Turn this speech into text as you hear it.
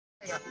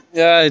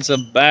Yeah, it's a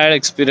bad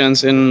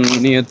experience in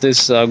near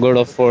this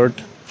Goda Fort.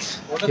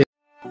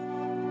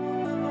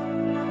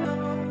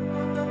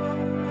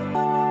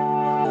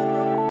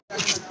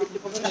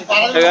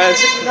 Hey guys,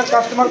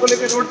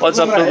 what's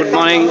up? To good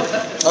morning.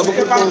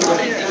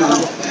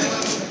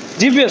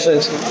 GPS है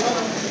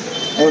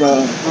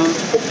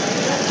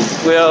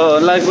we are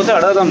like what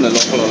are them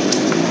local.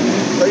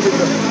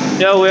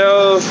 Yeah, we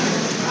have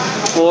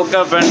woke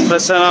up and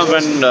freshen up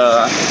and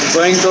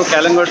going to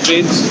Kalangot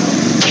beach.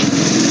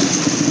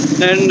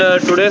 And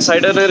today's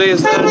itinerary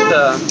is that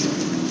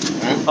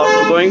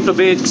after going to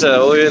beach,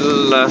 we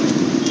will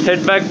head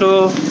back to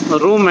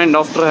room, and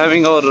after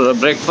having our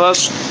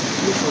breakfast,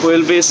 we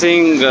will be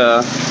seeing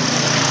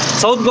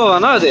South Goa,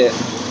 na de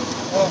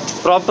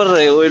proper.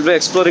 We will be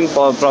exploring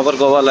proper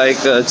Goa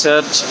like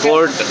church,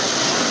 fort,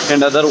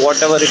 and other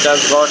whatever it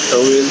has got.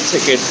 We will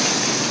check it.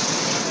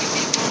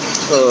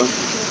 So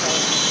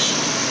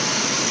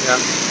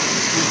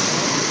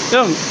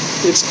yeah,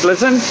 it's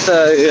pleasant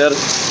here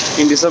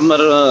in December.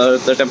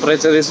 The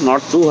temperature is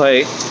not too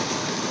high,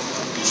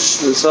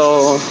 so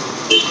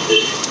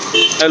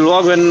I'll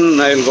walk when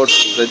I'll go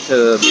to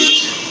the beach.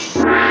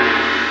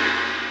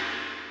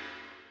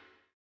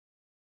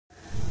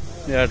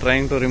 They are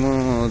trying to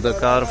remove the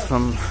car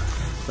from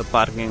the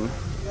parking.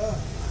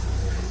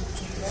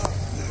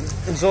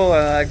 So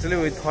actually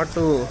we thought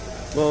to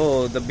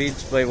go the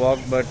beach by walk,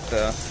 but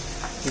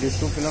it is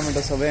 2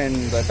 kilometers away and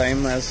the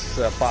time has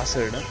passed.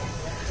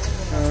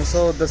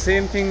 So the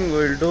same thing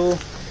we'll do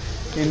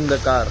in the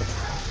car.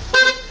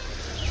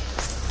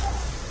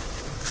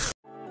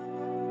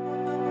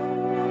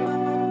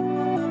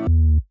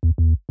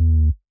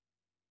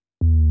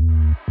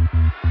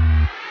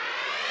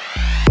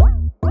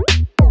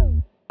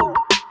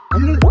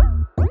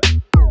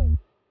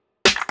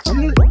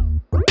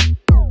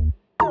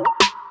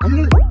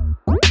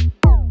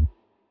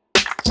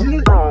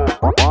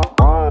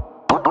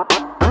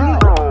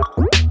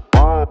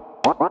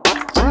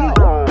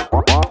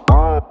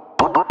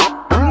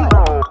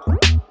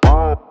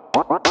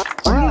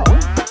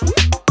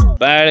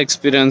 Bad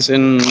experience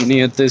in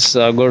near this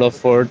Goda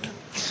Fort.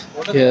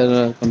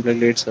 Here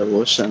completely it's a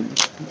ocean.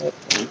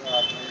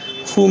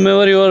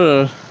 Whomever you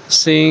are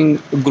seeing,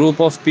 a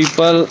group of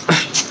people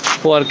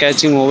who are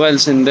catching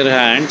mobiles in their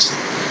hands.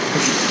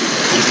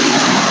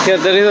 Here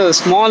there is a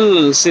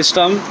small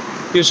system.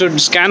 You should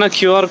scan a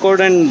QR code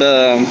and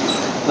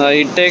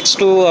it takes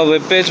to a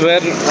web page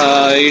where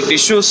it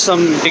issues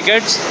some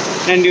tickets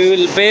and you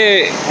will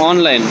pay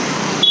online.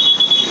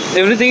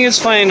 Everything is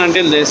fine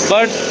until this,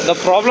 but the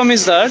problem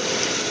is that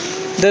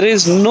there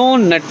is no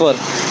network.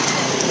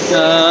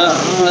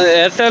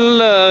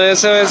 Airtel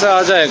वैसे वैसे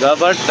आ जाएगा,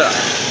 but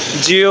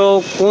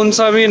Jio कौन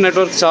सा भी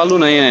network चालू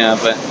नहीं है यहाँ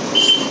पे.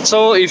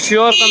 So if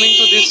you are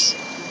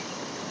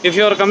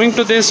coming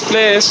to this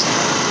place,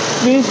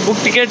 please book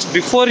tickets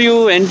before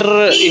you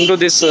enter into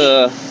this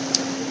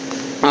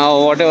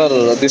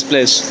whatever this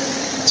place.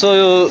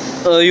 So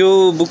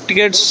you book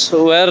tickets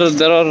where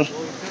there are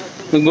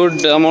a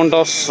good amount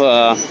of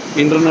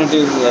internet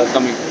is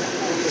coming.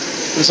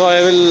 So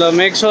I will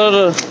make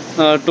sure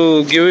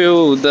to give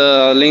you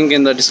the link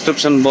in the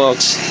description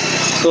box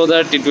so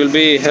that it will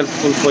be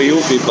helpful for you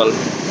people.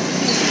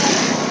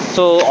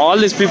 So all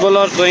these people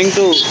are trying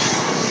to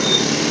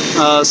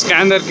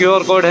scan their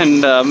QR code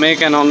and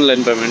make an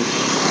online payment.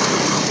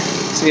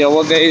 See,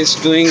 our guy is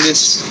doing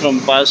this from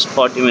past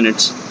 40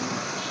 minutes,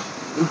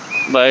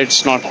 but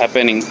it's not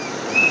happening.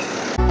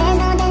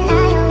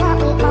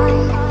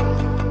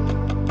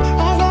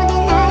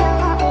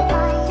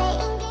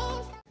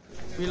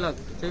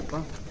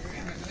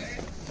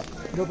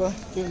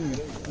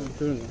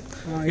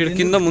 ఇక్కడ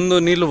కింద ముందు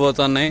నీళ్లు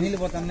పోతున్నాయి.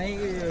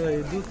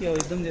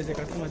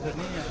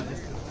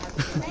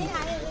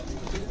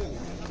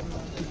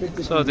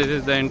 So this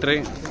is the entry.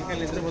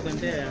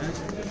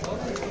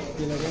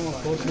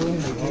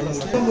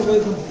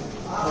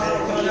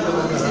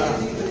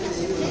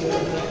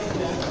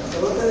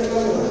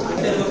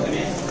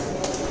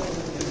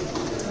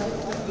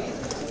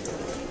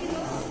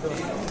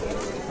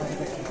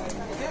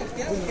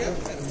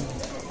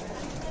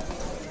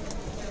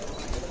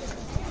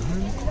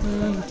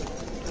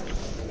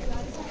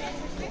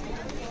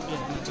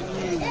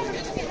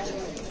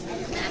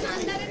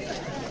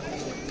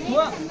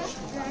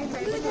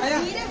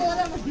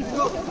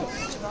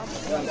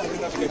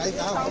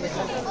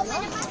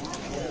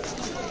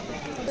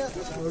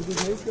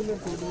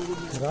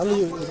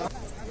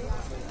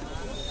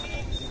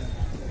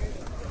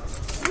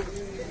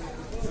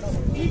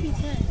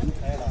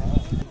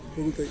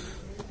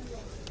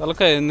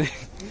 తలకాయ ఏంది?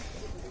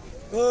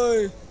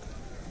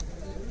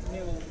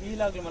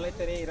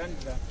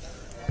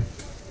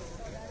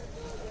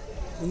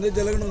 ముందే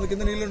జలగండి ఉంది,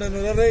 కింద నీళ్ళు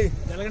ఉన్నాయి.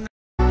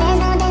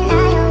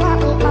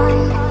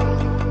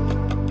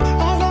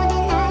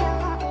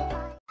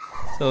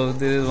 So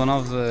this is one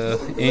of the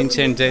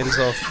ancient jails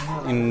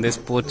in this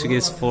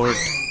Portuguese fort.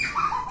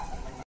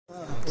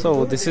 So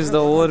this is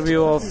the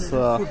overview of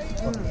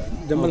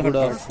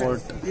Goda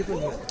Fort.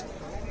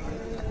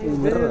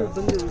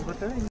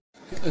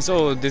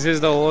 So this is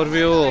the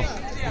overview.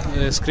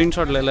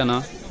 Screenshot ले लेना.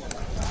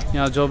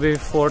 यहाँ जो भी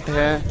फोर्ट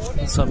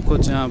है सब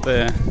कुछ यहाँ पे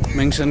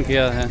मेंशन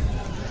किया है.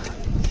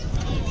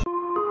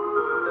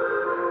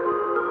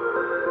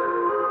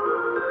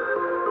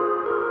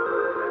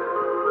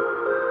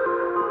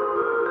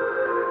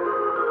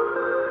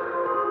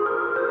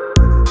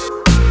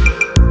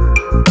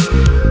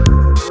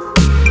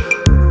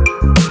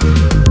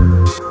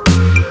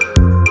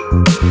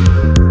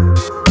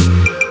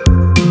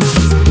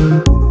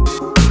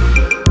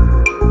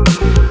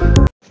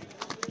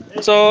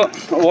 So,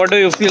 what do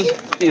you feel?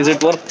 Is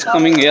it worth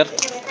coming here?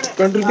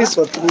 20 rupees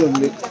worth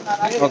only.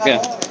 Okay.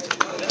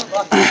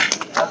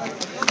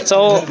 So,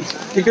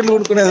 Ticket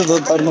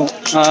కొనుక్కునేది తరుణం.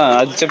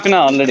 అది చెప్పిన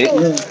ఆల్రెడీ.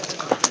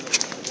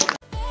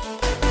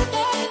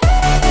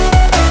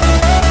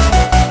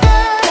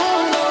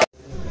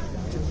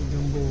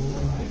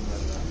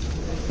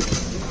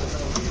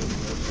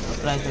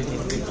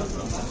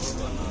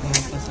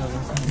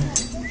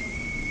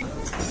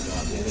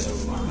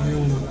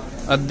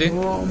 అద్ది.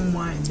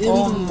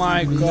 Oh my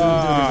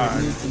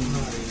god.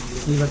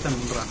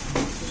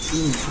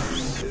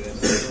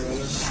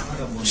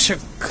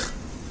 Shik.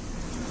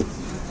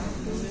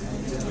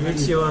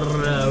 It's your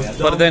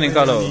पर्दे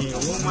निकालो.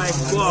 oh my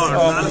god.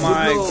 Oh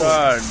my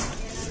god.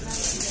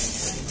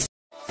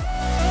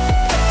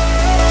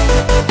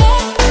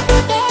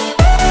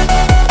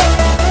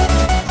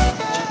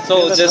 So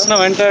just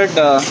now entered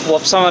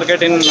Wapsa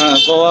market in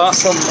Goa.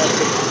 So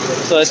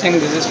I think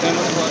this is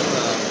famous for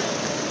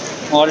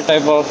all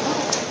type of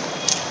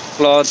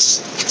clothes.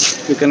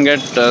 You can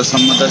get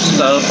some other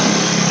stuff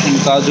in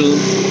kaju,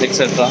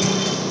 etc.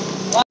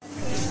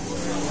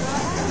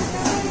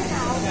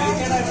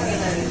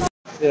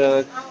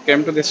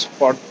 Came to this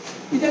spot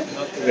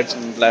to get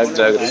some black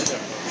jaggery.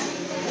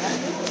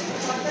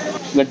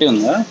 గట్టి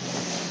ఉందా?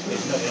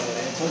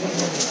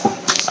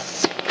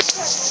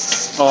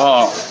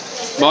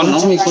 బాగున్నా?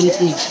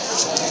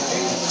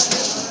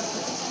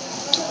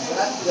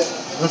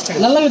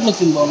 నల్లగా ఎట్లా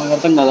వచ్చింది బాబు నాకు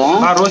అర్థం కదా.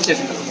 రోజు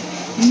చేసింది.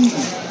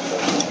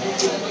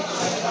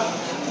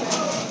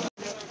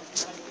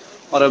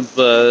 और अब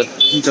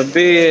जब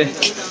भी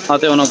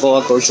आते हो ना गोवा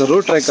को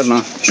ज़रूर ट्राई करना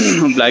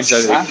ब्लैक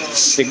जैगरी.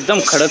 एकदम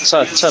खड़क सा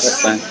अच्छा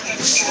रहता है.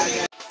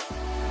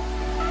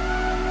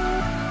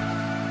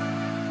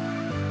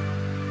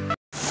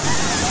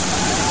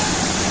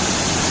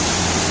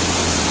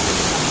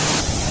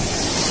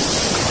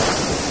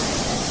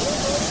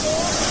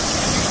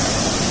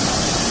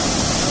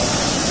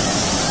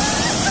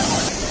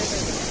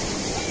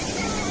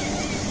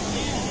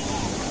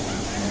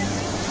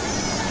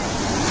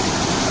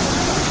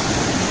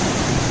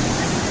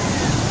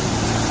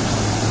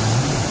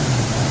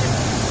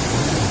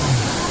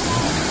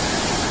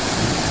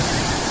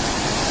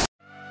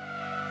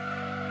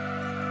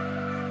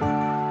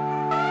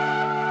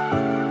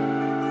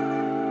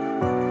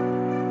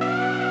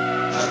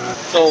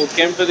 So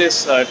came to this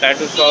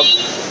tattoo shop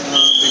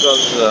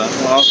because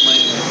one of my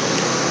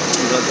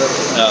brother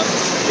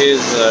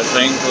is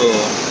trying to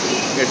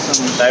get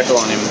some tattoo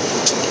on him.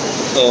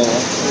 So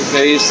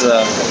there is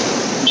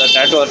the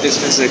tattoo artist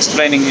is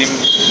explaining him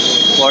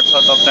what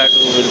sort of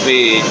tattoo will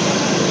be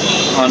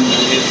on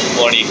his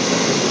body.